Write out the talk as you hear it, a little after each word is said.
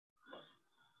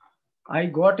I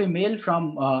got a mail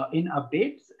from in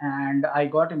updates, and I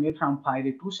got a mail from Fire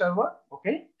 2 server.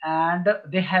 Okay, and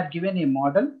they have given a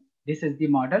model. This is the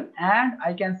model, and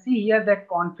I can see here that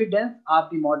confidence of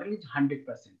the model is 100%.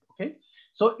 Okay,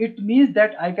 so it means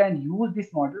that I can use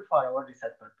this model for our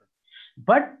research purpose.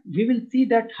 But we will see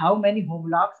that how many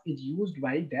homologs is used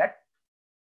by that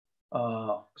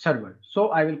server. So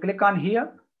I will click on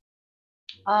here,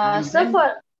 and So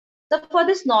then for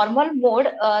this normal mode,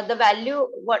 the value,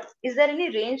 what is there any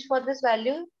range for this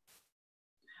value?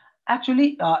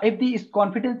 actually, if the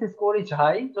confidence score is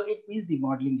high, so it means the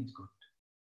modeling is good.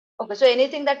 Okay, so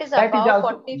anything that is That is above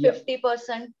also, 40, yeah.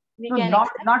 50%, we No, can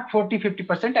accept. not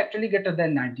 40-50%, actually greater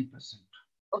than 90%.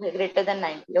 Okay, greater than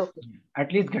 90. Okay. Yeah,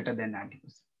 at least greater than 90%.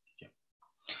 Yeah.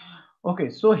 Okay,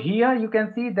 so here you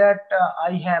can see that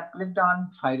I have clicked on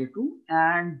Fire 2,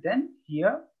 and then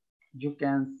here you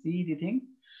can see the thing.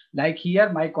 Like here,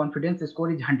 my confidence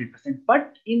score is 100%.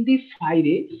 But in the Fire,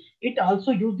 it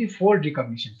also use the fold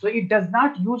recognition. So it does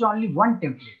not use only one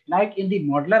template. Like in the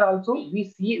modeler also,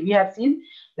 we have seen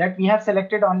that we have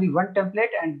selected only one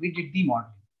template and we did the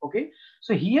modeling. Okay,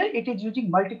 so here it is using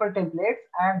multiple templates,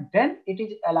 and then it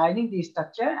is aligning the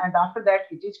structure, and after that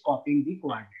it is copying the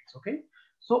coordinates. Okay,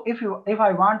 so if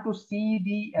I want to see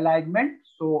the alignment,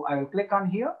 so I will click on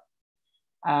here,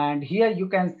 and here you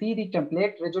can see the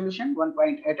template resolution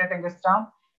 1.88 angstrom,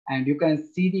 and you can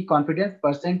see the confidence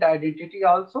percent identity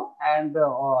also, and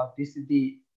this is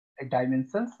the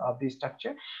dimensions of the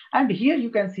structure, and here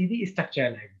you can see the structure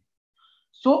alignment.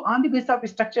 So on the basis of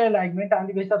structure alignment, on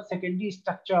the basis of secondary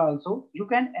structure also, you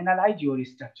can analyze your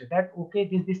structure that, okay,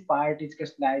 this part is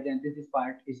crystallized and this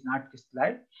part is not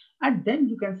crystallized. And then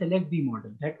you can select the model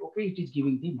that, okay, it is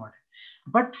giving the model.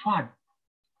 But for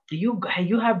you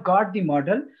have got the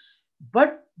model,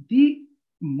 but the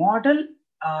model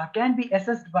can be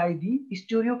assessed by the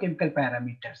stereochemical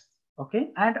parameters. Okay,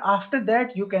 and after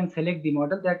that you can select the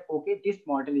model that, okay, this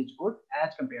model is good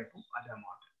as compared to other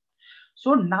model.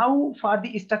 So now for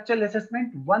the structural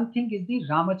assessment, one thing is the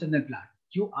Ramachandran plot.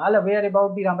 You all aware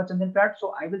about the Ramachandran plot.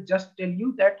 So I will just tell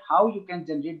you that how you can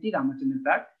generate the Ramachandran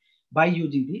plot by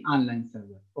using the online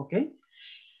server. Okay.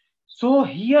 So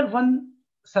here one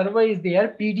server is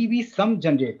there, PDB sum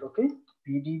generate. Okay.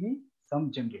 PDB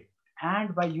sum generate.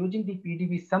 And by using the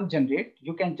PDB sum generate,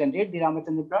 you can generate the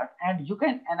Ramachandran plot, and you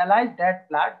can analyze that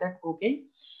plot that, okay,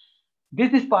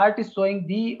 this part is showing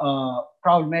the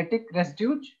problematic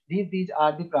residues. These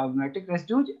are the problematic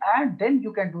residues, and then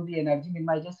you can do the energy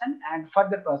minimization and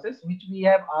further process, which we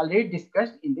have already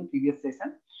discussed in the previous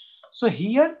session. So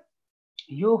here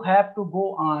you have to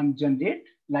go on generate.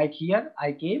 Like here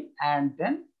I came, and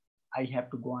then I have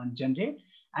to go on generate,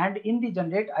 and in the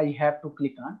generate I have to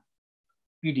click on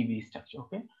PDB structure.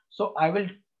 Okay, so I will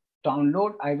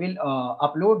download, I will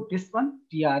upload this one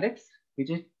TRX, which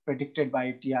is predicted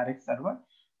by TRX server,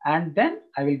 and then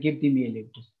I will give the mail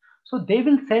address. So they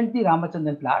will send the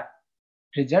Ramachandran plot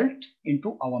result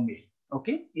into our mail.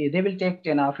 Okay, they will take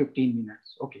 10 or 15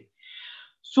 minutes. Okay,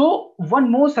 so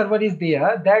one more server is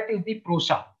there, that is the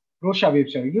PROSA web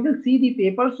server. You will see the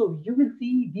paper, so you will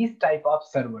see these type of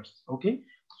servers. Okay,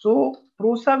 so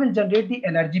PROSA will generate the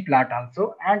energy plot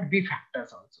also and B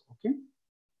factors also. Okay,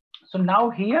 so now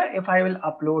here if I will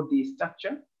upload the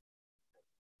structure.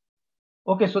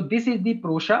 Okay, so this is the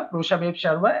PROSA web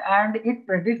server, and it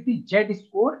predicts the Z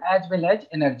score as well as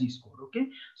energy score. Okay,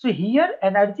 so here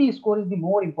energy score is the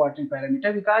more important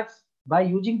parameter, because by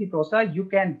using the PROSA you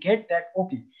can get that,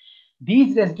 okay,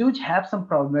 these residues have some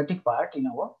problematic part in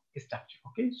our structure.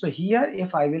 Okay, so here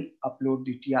if I will upload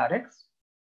the TRX,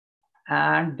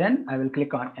 and then I will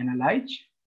click on analyze.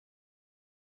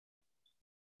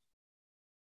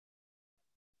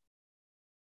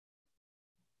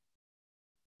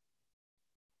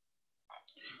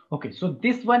 Okay, so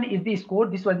this one is the score,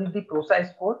 this one is the PROSA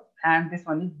score, and this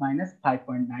one is minus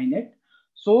 5.98.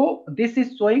 So this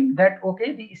is showing that,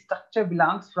 okay, the structure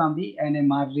belongs from the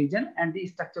NMR region and the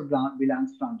structure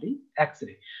belongs from the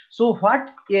X-ray. So what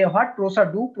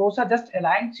PROSA do? PROSA just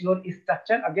aligns your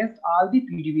structure against all the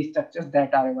PDB structures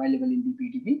that are available in the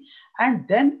PDB, and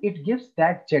then it gives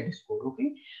that Z score.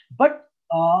 Okay, but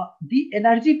the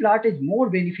energy plot is more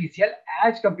beneficial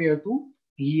as compared to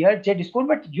here Z score,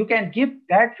 but you can give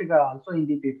that figure also in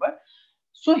the paper.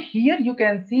 So here you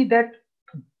can see that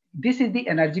this is the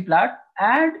energy plot,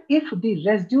 and if the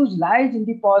residues lies in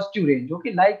the positive range,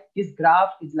 okay, like this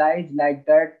graph is lies like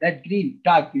that green,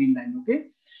 dark green line. Okay,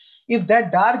 if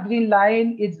that dark green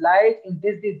line is lies in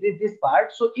this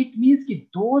part, so it means that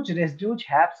those residues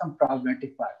have some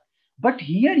problematic part. But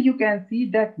here you can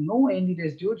see that no any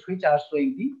residues which are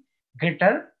showing the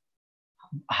greater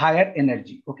higher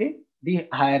energy. Okay, the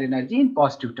higher energy in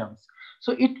positive terms.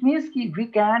 So it means we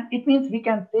can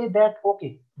say that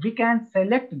okay, we can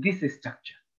select this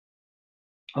structure.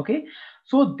 Okay,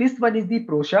 so this one is the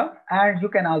PROSA, and you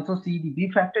can also see the B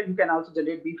factor. You can also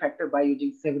generate B factor by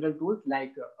using several tools,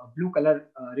 like blue color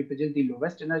represents the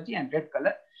lowest energy and red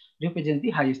color represents the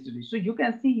highest energy. So you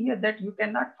can see here that you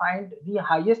cannot find the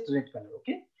highest red color,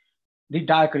 okay, the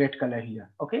dark red color here,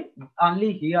 okay,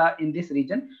 only here in this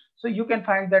region. So you can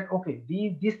find that okay,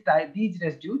 these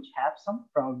residues have some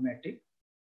problematic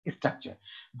structure,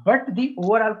 but the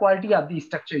overall quality of the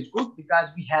structure is good, because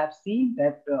we have seen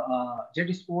that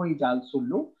Z score is also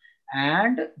low,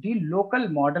 and the local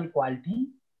model quality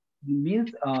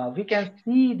means we can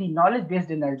see the knowledge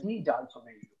based energy is also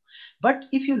very low. But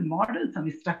if you model some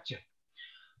structure,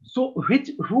 so which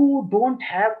who don't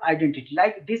have identity,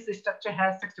 like this structure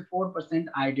has 64%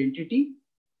 identity,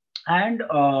 and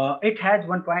it has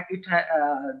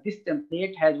this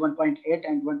template has 1.8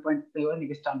 and 1.7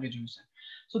 external resolution.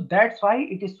 So that's why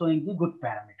it is showing the good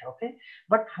parameter, okay.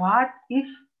 But what if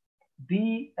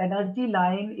the energy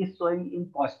line is showing in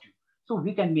positive? So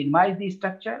we can minimize the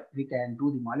structure, we can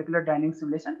do the molecular dynamic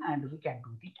simulation, and we can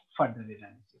do the further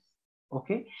analysis,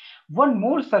 okay. One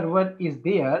more server is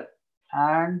there,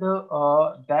 and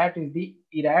that is the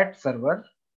Errat server,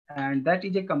 and that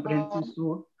is a comprehensive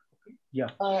suite. Okay. Yeah.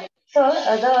 Sir,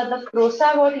 the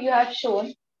PROSA what you have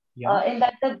shown, Yeah. in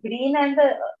that the green and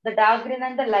the dark green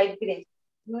and the light green.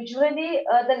 Usually,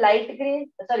 the light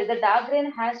green, sorry, the dark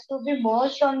green has to be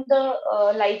merged on the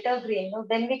lighter green. No?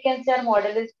 Then we can say our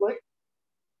model is good.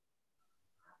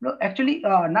 No, actually,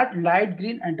 not light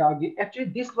green and dark green.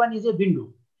 Actually, this one is a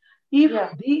window. If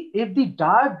Yeah. the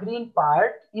dark green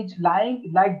part is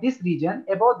lying like this region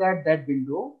above that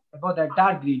window, above that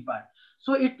dark green part,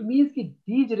 so it means that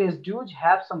these residues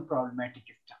have some problematic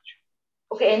structure.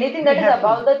 Okay, anything We that is have to,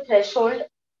 above the threshold,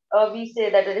 we say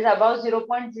that it is above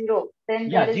 0.0, then there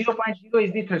yeah, is some. 0.0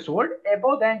 is the threshold.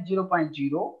 Above than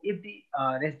 0.0, if the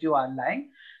residue are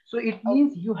lying, so it Okay.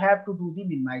 means you have to do the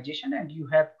minimization and you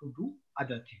have to do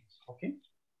other things. Okay.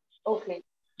 Okay.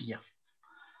 Yeah.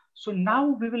 So now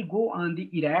we will go on the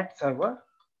Errat server.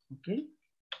 Okay.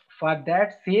 For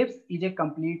that, saves is a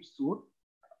complete suite.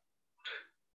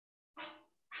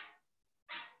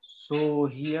 So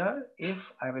here, if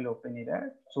I will open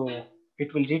Errat, so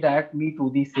it will redirect me to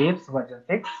the saves version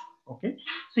 6. Okay.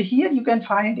 So here you can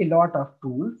find a lot of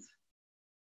tools.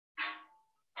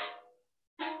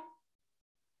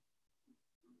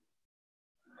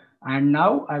 And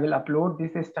now I will upload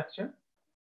this structure.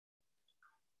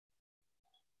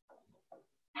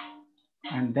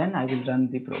 And then I will run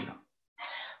the program.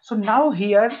 So now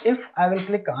here, if I will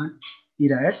click on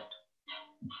Errat,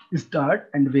 start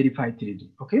and verify 3D,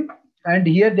 okay. And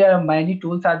here there are many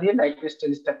tools are there, like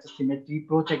crystal structure symmetry,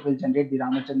 ProCheck will generate the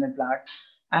Ramachandran plot,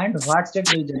 and WhatCheck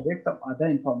will generate some other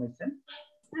information,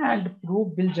 and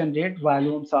Proof will generate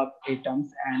volumes of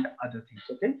atoms and other things,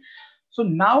 okay. So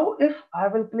now if I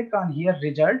will click on here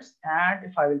results, and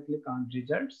if I will click on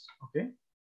results, okay,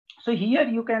 so here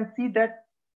you can see that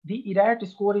the Errat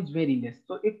score is very less.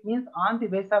 So it means on the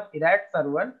base of Errat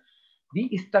server,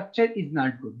 the structure is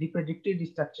not good. The predicted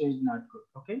structure is not good.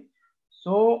 Okay.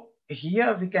 So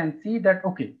here we can see that,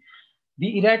 okay,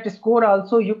 the Errat score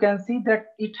also, you can see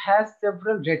that it has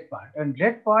several red part, and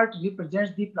red part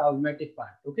represents the problematic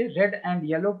part. Okay. Red and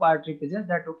yellow part represents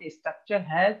that, okay, structure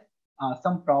has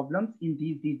some problems in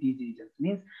these regions,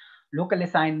 means local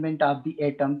assignment of the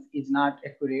atoms is not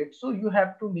accurate. So you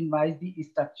have to minimize the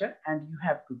structure and you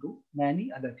have to do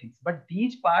many other things. But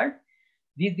these part,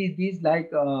 these like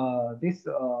this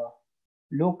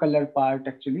low color part,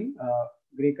 actually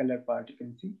gray color part, you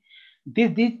can see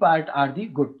these part are the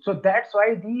good. So that's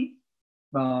why the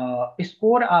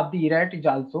score of the Errat is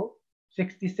also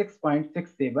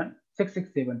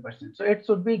 66.667%. So it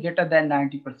should be greater than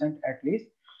 90% at least.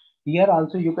 Here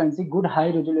also you can see good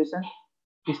high resolution.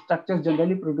 Structures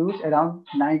generally produce around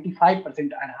 95%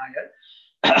 and higher.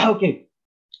 Okay,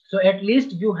 so at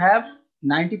least you have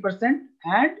 90%,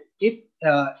 and if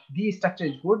the structure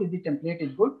is good, if the template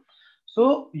is good,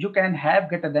 so you can have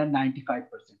greater than 95%.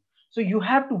 So you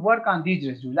have to work on these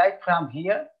residues, like from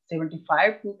here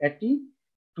 75 to 80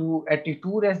 to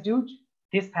 82 residues.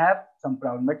 This have some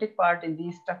problematic part in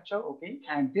the structure, okay,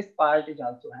 and this part is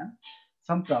also have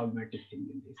some problematic thing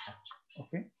in the structure,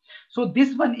 okay. So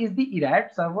this one is the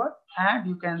Errat server, and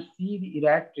you can see the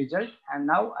Errat result. And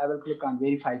now I will click on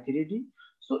verify 3D.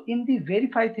 So in the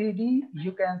verify 3D,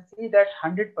 you can see that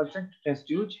 100%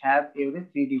 residues have every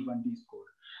 3D 1D score.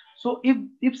 So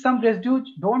if some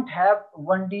residues don't have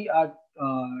 1D or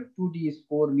 2D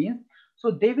score means,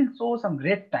 so they will show some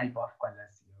red type of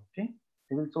colors here, okay.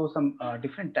 We will show some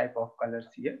different type of colors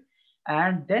here.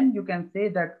 And then you can say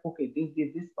that, okay,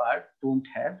 this part don't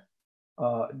have,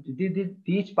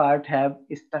 each part have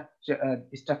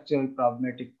structural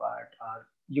problematic part, or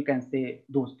you can say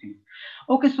those things.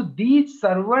 Okay, so these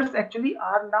servers actually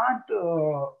are not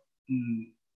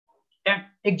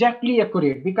exactly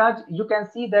accurate, because you can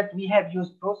see that we have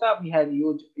used PROSA, we have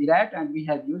used Errat, and we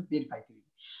have used Verify 3D.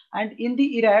 And in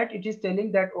the Errat, it is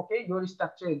telling that, okay, your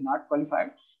structure is not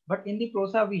qualified. But in the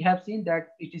PROSA, we have seen that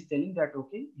it is telling that,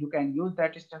 okay, you can use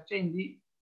that structure in the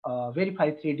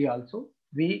Verify 3D also.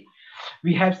 We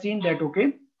have seen that,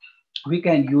 okay, we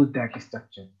can use that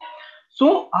structure.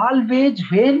 So always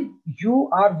when you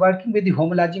are working with the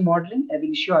homology modeling, ab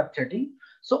initio or 13,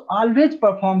 so always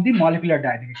perform the molecular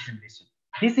dynamic simulation.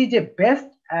 This is a best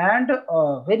and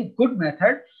very good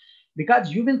method,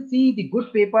 because you will see the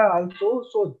good paper also.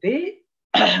 So they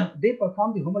they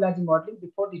perform the homology modeling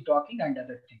before the docking and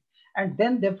other thing, and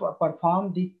then they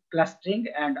perform the clustering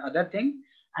and other thing,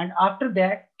 and after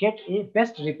that get a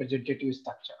best representative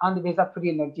structure on the basis of free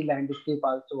energy landscape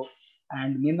also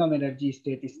and minimum energy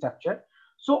state structure.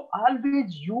 So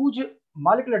always use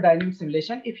molecular dynamic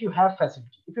simulation if you have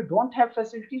facility. If you don't have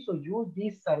facility, so use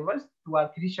these servers, 2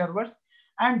 or 3 servers,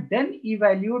 and then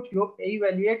evaluate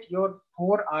your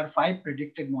 4 or 5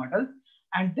 predicted models,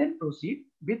 and then proceed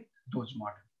with those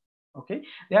models. Okay,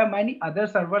 there are many other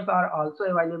servers are also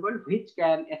available which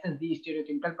can assess the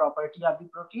stereochemical property of the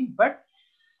protein, but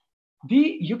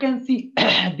you can see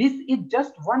this is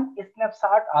just one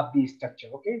snapshot of the structure,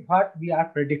 okay, what we are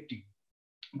predicting.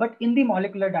 But in the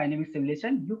molecular dynamic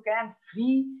simulation, you can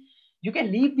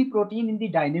leave the protein in the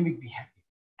dynamic behavior,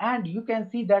 and you can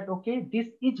see that, okay, this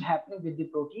is happening with the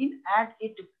protein, and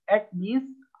it means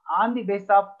on the basis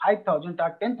of 5,000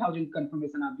 or 10,000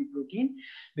 confirmation of the protein,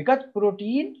 because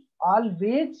protein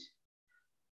always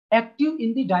active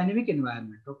in the dynamic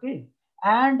environment. Okay,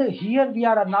 and here we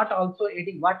are not also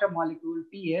adding water molecule,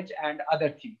 pH, and other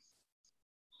things.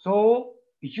 So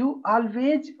you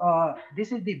always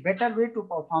this is the better way to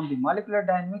perform the molecular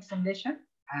dynamic simulation,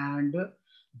 and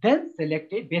then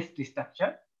select a best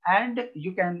structure, and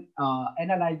you can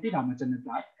analyze the Ramachandran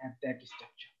plot at that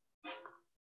structure.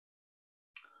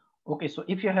 Okay, so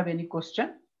if you have any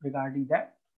question regarding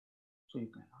that, so you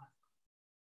can ask.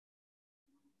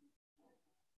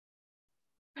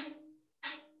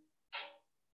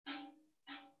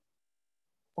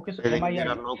 Okay, so there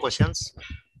are no questions.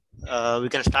 We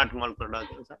can start molecular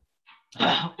diagnosis.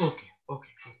 Okay.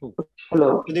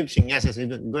 Hello. Sudeep Singh, yes,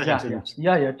 go ahead.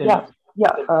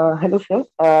 Hello, sir.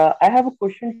 I have a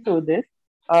question to this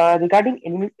regarding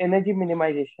energy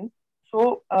minimization.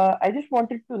 So I just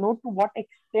wanted to know to what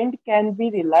extent can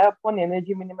we rely upon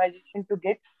energy minimization to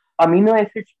get amino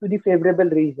acids to the favorable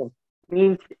region?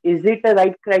 Means, is it a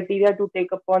right criteria to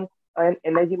take upon an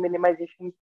energy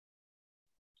minimization?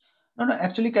 No,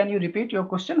 actually, can you repeat your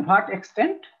question? What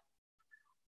extent?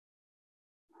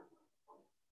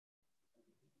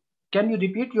 Can you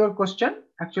repeat your question?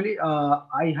 Actually,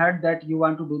 I heard that you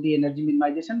want to do the energy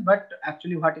minimization, but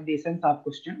actually, what is the essence of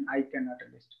question? I cannot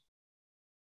understand.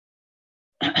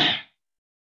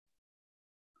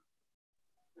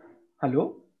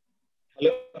 Hello?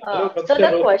 Hello, So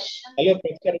the question.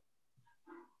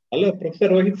 Hello, Professor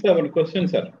Rohit sir, one question,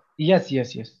 sir. Yes.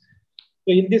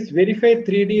 So in this verified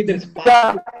 3D, there is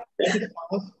pass, that is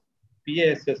pass,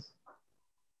 PASS.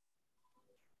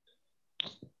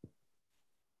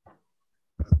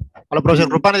 Hello, Professor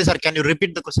Krupanidhi sir, can you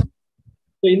repeat the question?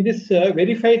 So in this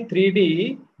verified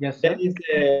 3D, yes, there is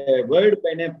a word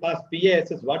by name pass,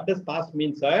 PASS. What does pass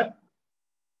mean, sir?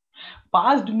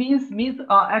 Passed means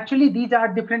actually these are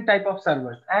different type of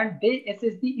servers, and they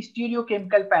assess the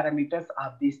stereochemical parameters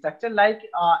of the structure, like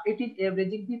it is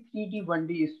averaging the 3D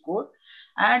 1D score,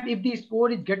 and if the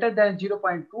score is greater than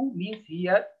 0.2, means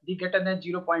here the greater than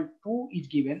 0.2 is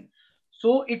given,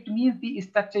 so it means the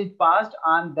structure is passed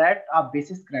on that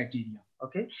basis criteria.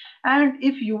 Okay, and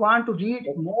if you want to read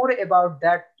more about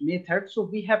that method, so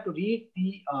we have to read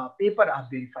the paper of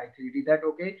Verify 3D, that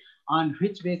okay, on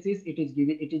which basis it is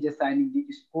given, it is assigning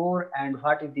the score, and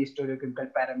what is the stereochemical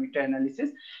parameter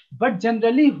analysis. But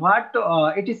generally what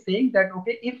it is saying that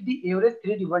okay, if the average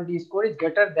 3D 1D score is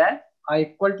greater than or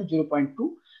equal to 0.2,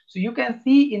 so you can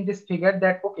see in this figure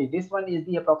that okay, this one is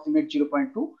the approximate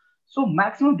 0.2, so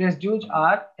maximum residues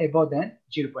are above than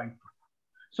 0.2.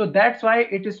 So that's why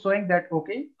it is showing that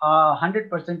okay,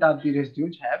 100% of the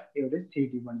residues have average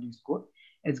 3D 1D score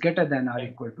is greater than or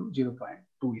equal to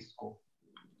 0.2 score.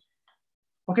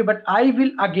 Okay, but I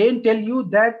will again tell you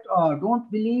that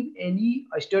don't believe any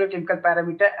stereochemical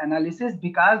parameter analysis,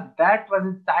 because that was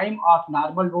the time of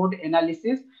normal load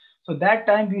analysis. So that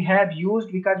time we have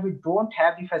used, because we don't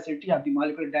have the facility of the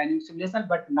molecular dynamic simulation,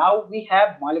 but now we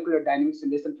have molecular dynamic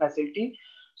simulation facility.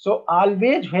 So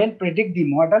always when predict the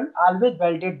model, always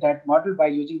validate that model by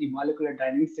using the molecular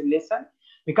dynamic simulation,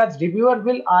 because reviewer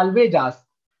will always ask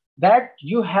that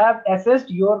you have assessed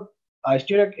your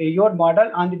your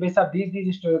model on the basis of these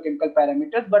stereochemical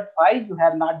parameters, but why you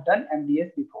have not done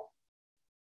MDS before.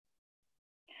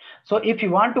 So if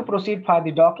you want to proceed for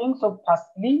the docking, so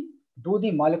firstly do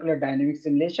the molecular dynamic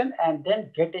simulation and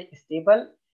then get a stable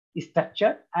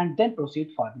structure and then proceed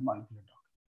for the molecular docking.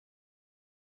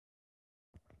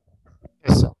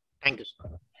 Yes, sir. Thank you, sir.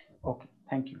 Okay,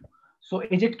 thank you. So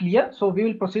is it clear? So we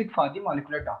will proceed for the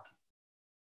molecular docking.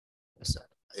 Yes, sir.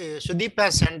 Sudeep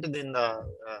has sent in the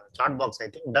chat box, I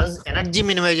think. Does energy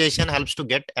minimization helps to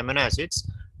get amino acids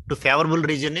to favorable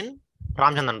region in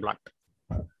Ramachandran plot?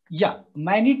 Yeah,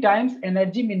 many times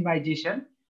energy minimization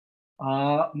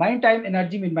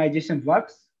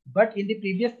works. But in the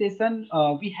previous session,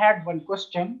 we had one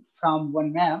question from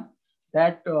one ma'am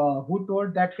that who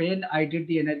told that when I did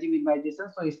the energy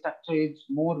minimization, so structure is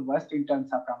more worst in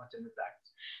terms of Ramachandran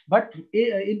plots. But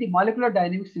in the molecular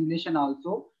dynamic simulation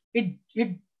also, it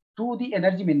do the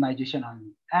energy minimization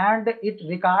only, and it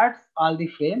records all the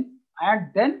frames.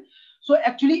 And then, so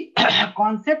actually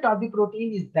concept of the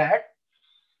protein is that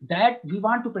we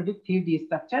want to predict 3D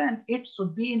structure and it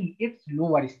should be in its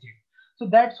lower state. So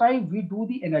that's why we do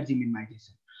the energy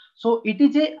minimization. So it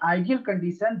is a ideal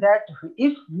condition that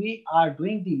if we are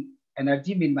doing the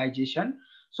energy minimization,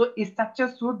 so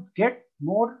structure should get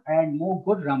more and more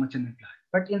good Ramachandran plot.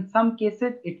 But in some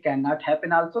cases, it cannot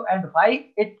happen also. And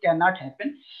why it cannot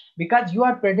happen? Because you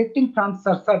are predicting from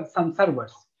some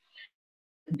servers.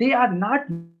 They are not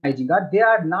minimizing, or they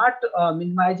are not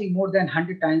minimizing more than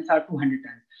 100 times or 200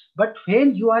 times. But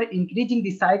when you are increasing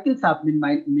the cycles of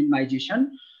minimization,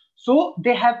 so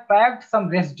they have packed some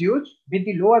residues with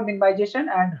the lower minimization,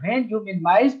 and when you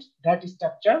minimized that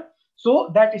structure,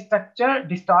 so that structure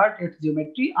distort its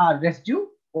geometry or residue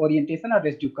orientation or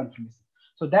residue conformation.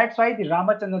 So that's why the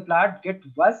Ramachandran plot get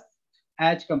worse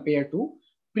as compared to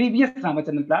previous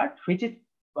Ramachandran plot, which is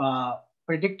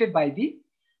predicted by the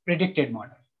predicted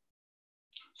model.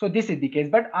 So this is the case,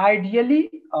 but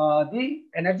ideally the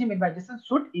energy minimization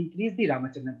should increase the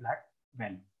Ramachandran plot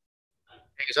value.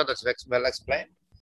 Thank you, sir. That's well explained.